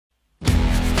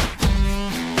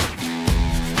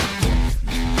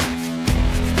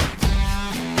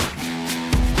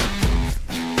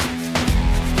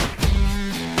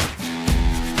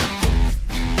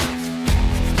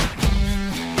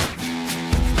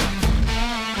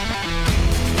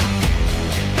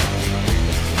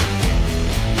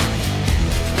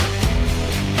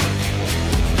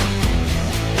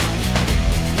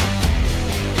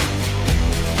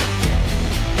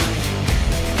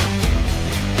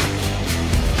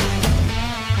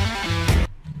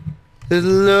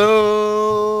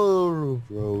Hello,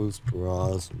 Rose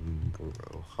Blossom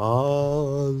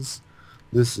Brohas.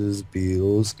 This is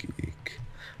BeatlesGeek,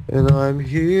 and I'm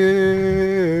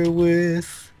here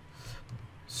with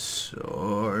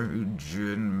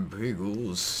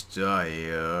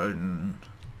Sgt.Pigglestein.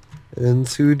 and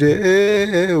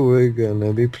today we're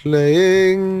gonna be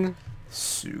playing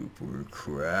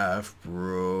Supercraft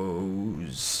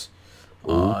Bros.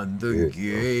 oh, On the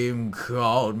game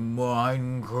called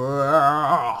Minecraft.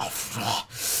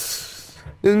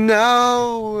 and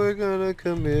now we're gonna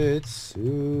commit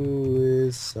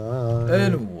suicide.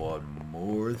 And one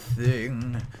more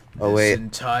thing. Oh, This wait.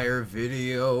 entire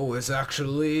video is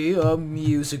actually a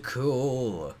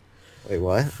musical. Wait,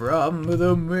 what? From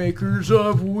the makers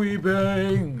of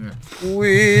Weebang.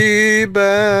 We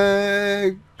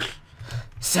beg.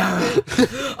 Sarah,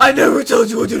 I never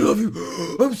told you I didn't love you.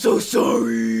 I'm so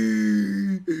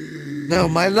sorry. No,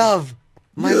 my love.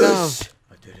 My Yes,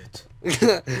 I did it.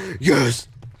 love. Yes.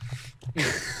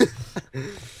 And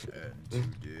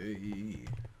today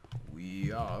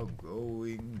we are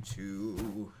going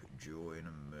to join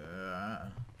a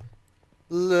man.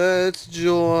 Let's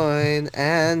join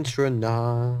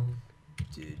Antronaut.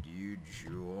 Did you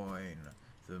join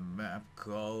the map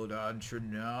called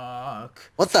Antronach?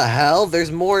 What the hell?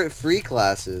 There's more free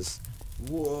classes.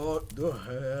 What the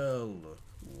hell?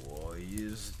 Why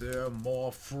is there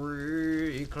more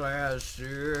free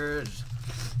classes?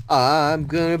 I'm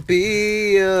gonna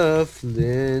be a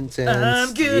flint and I'm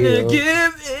steel. gonna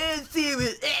give it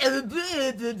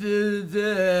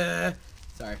to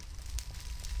Sorry.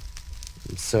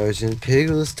 Sergeant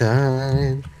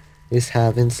Pigglestein is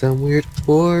having some weird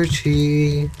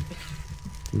orgy,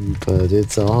 but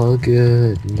it's all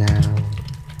good now.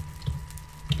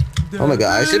 Oh my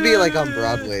god, I should be like on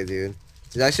Broadway, dude.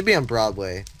 Dude, I should be on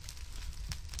Broadway.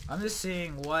 I'm just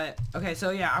seeing what... Okay, so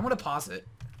yeah, I'm gonna pause it.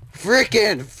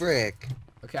 Frickin' frick.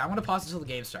 Okay, I'm gonna pause it until the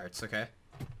game starts, okay?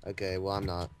 Okay, well I'm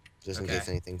not. Just in Okay, case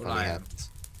anything well, funny I am. happens.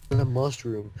 The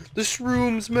mushroom. The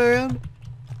shrooms, man.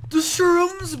 The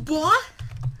shrooms, boy?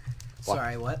 What?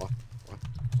 Sorry, what? What?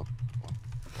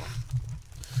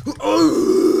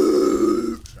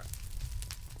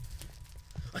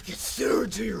 I can stare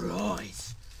into your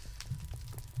eyes.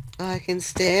 I can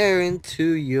stare into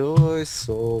your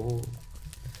soul.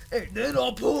 And then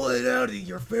I'll pull it out of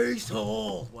your face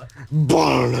hole. What?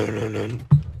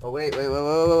 Oh wait.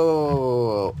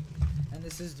 And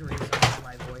this is the reason why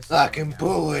my voice is I can going out.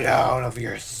 pull it out of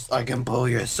your. I can pull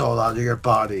your soul out of your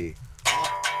body.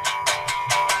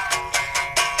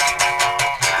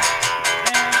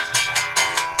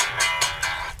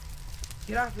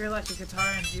 Get off your electric guitar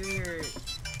and do your...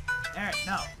 Alright,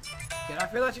 no. Get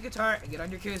off your electric guitar and get on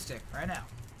your acoustic right now.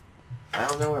 I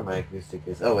don't know where my acoustic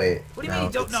is. Oh wait. What do you mean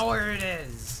you don't know where it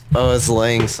is? Oh, it's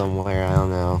laying somewhere. I don't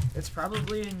know. It's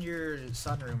probably in your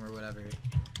sunroom or whatever.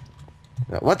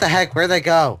 What the heck? Where'd they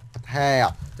go? What the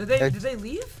hell? Did they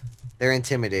leave? They're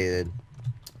intimidated.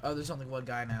 Oh, there's only one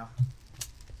guy now.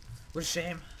 What a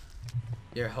shame.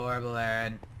 You're horrible,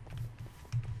 Aaron.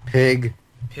 Pig.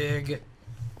 Pig.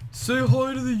 Say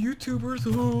hi to the YouTubers.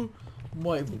 Oh,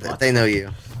 my butt. They know you.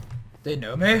 They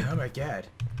know me? Oh my god.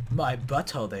 My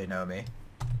butthole, they know me.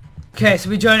 Okay, so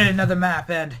we joined another map,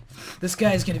 and this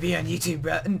guy's gonna be on YouTube,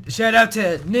 bro. And shout out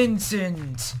to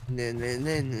Ninsend.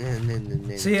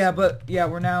 So yeah,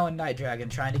 we're now in Night Dragon,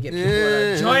 trying to get people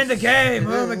to join the game.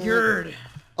 Oh my god.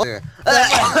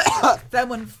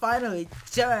 Someone finally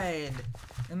joined.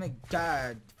 Oh my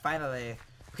god, finally.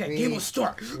 Okay, game will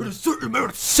start in a certain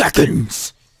amount of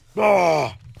seconds.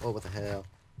 Oh, what the hell?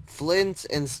 Flint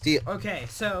and steel. Okay,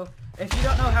 so if you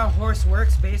don't know how horse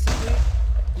works, basically,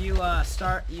 you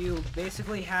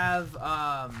basically have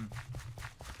a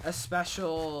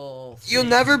special thing. You'll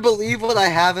never believe what I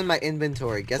have in my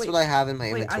inventory. Guess what I have in my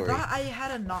inventory. I thought I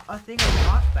had a thing of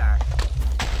knockback.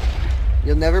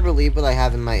 You'll never believe what I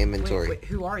have in my inventory. Wait,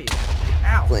 who are you?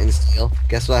 Ow. Flint and steel.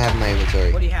 Guess what I have in my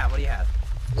inventory. What do you have? What do you have?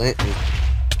 Flint and...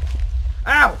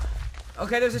 Ow!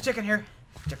 Okay, there's a chicken here.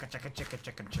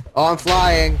 Chicken. Oh, I'm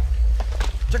flying.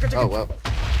 Chicken. Oh, well.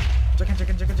 Chicken.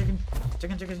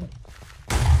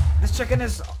 This chicken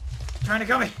is trying to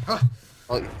kill me. Oh,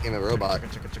 you became a robot.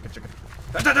 Chicken.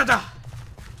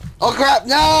 Oh, crap,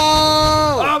 no!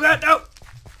 Oh god, no!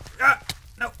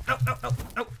 No.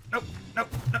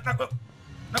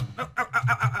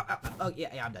 Oh,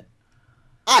 yeah, I'm dead.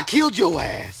 I killed your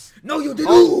ass. No, you didn't!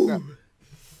 Oh, crap.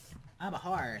 I'm a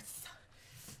horse.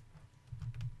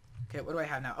 Okay, what do I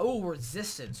have now? Oh,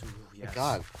 resistance. Ooh, yes.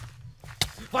 God.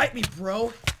 Fight me,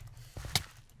 bro!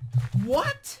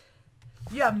 What?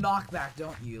 You have knockback,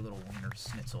 don't you, little wiener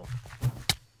schnitzel?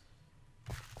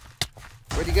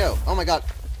 Where'd he go? Oh my god.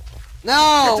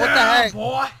 No! What the heck?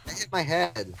 Boy. I hit my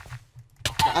head.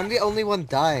 I'm the only one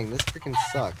dying. This freaking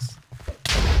sucks.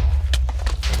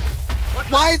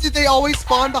 Why did they always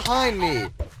spawn behind me?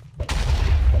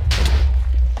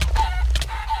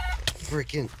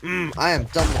 Freaking. I am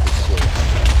done with this shit.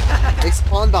 They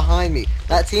spawn behind me.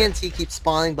 That TNT keeps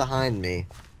spawning behind me.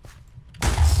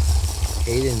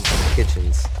 Caden's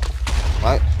Kitchens.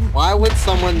 Why would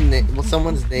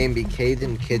someone's name be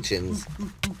Caden Kitchens?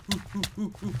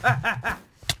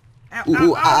 I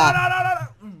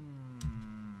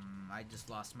just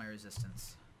lost my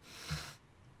resistance.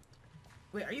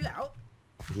 Wait, are you out?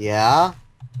 Yeah?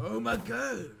 Oh my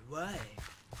god, why?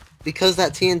 Because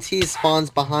that TNT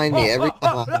spawns behind me every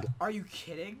time. Are you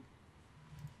kidding?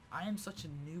 I am such a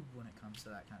noob when it comes to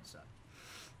that kind of stuff.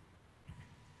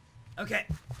 Okay.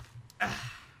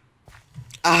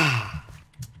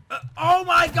 Oh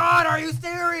my god, are you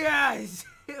serious?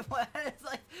 What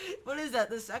is that,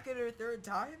 the second or third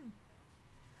time?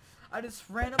 I just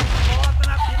randomly fall off the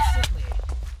map instantly.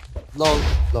 Lol,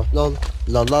 lol, lol,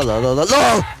 lol, lol, lol, lol,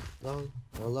 lol,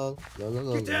 lol, lol,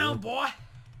 lol. Get down, boy! I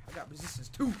got resistance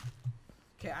too.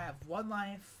 Okay, I have 1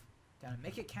 life. Gotta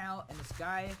make it count, and this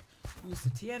guy who's the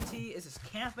TNT is just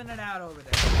camping it out over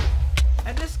there.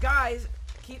 And this guy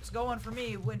keeps going for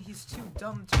me when he's too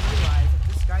dumb to realize that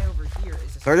this guy over here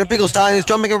is just Sgt.Pigglestein is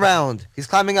jumping around. He's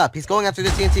climbing up. He's going after the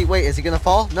TNT. Wait, is he gonna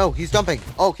fall? No, he's jumping.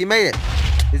 Oh, he made it.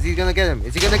 Is he gonna get him?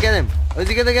 Is he gonna get him? Is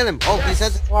he gonna get him? Oh, yes. He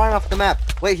says it's flying off the map.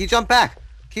 Wait, he jumped back.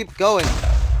 Keep going.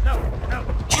 No, no.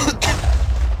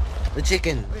 The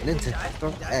chicken. Wait, Linton.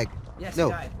 Egg. Yes, no.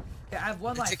 he died. Okay, I have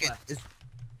 1 life left.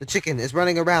 The chicken is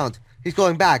running around. He's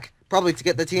going back. Probably to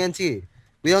get the TNT.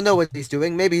 We don't know what he's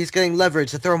doing. Maybe he's getting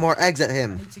leverage to throw more eggs at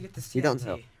him. I need to get this TNT you don't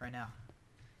know. Right now.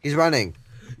 He's running.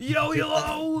 Yo!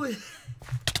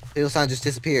 Pigglestein just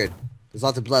disappeared. There's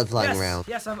lots of blood flying around.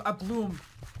 Yes, I blew him.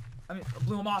 I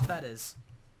blew him off, that is.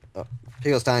 Oh,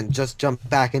 Pigglestein just jumped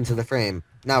back into the frame.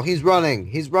 Now he's running.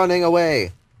 He's running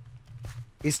away.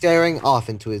 He's staring off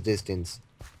into his distance.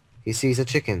 He sees a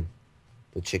chicken.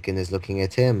 The chicken is looking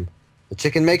at him. The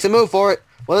chicken makes a move for it.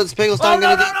 What is Pigglestein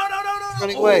gonna do? No,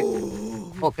 Running away.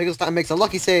 Oh, Pigglestein makes a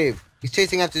lucky save. He's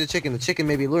chasing after the chicken. The chicken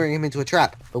may be luring him into a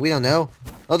trap, but we don't know.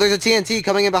 Oh, there's a TNT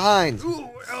coming in behind. Ooh,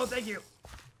 oh, thank you.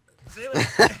 See you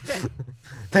later.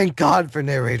 Thank God for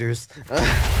narrators. Thank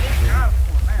God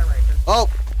for narrators. Oh,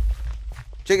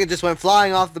 chicken just went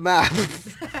flying off the map.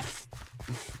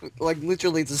 Like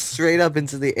literally just straight up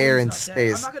into the air in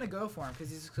space. I'm not gonna go for him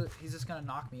because he's just gonna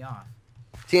knock me off.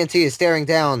 TNT is staring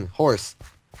down horse.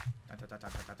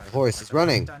 The horse is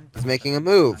running. He's making a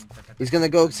move. He's gonna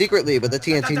go secretly, but the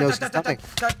TNT knows he's coming.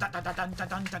 The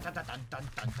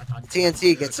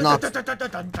TNT gets knocked.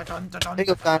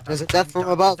 Pigglestein has a death from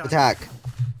above attack.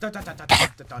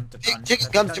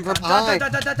 Chicken comes from behind. Ow,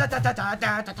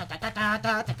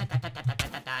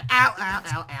 ow,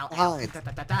 ow, ow. Behind.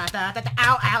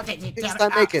 Ow, ow.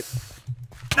 Pigglestein make it.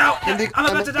 No, I'm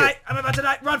about to die. I'm about to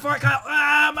die. Run for it, Kyle.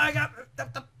 Oh my god.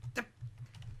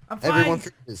 I'm flying. Everyone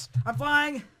freezes. I'm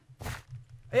flying.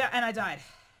 Yeah, and I died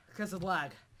because of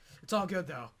lag. It's all good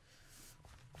though.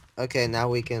 Okay, now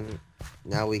we can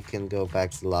go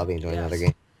back to the lobby and join another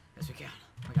game. Yes, we can.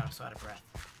 Oh my god, I'm so out of breath.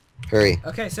 Hurry.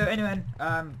 Okay, so anyway,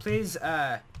 please,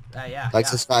 yeah. Like,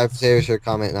 subscribe, share,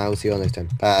 comment, and I will see you all next time.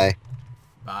 Bye.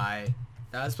 Bye.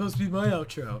 That's supposed to be my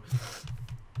outro.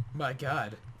 My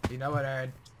god. You know what,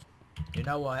 Aaron? You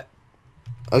know what?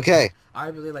 Okay. I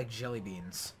really like jelly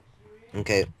beans.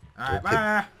 Okay. Alright,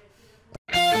 bye.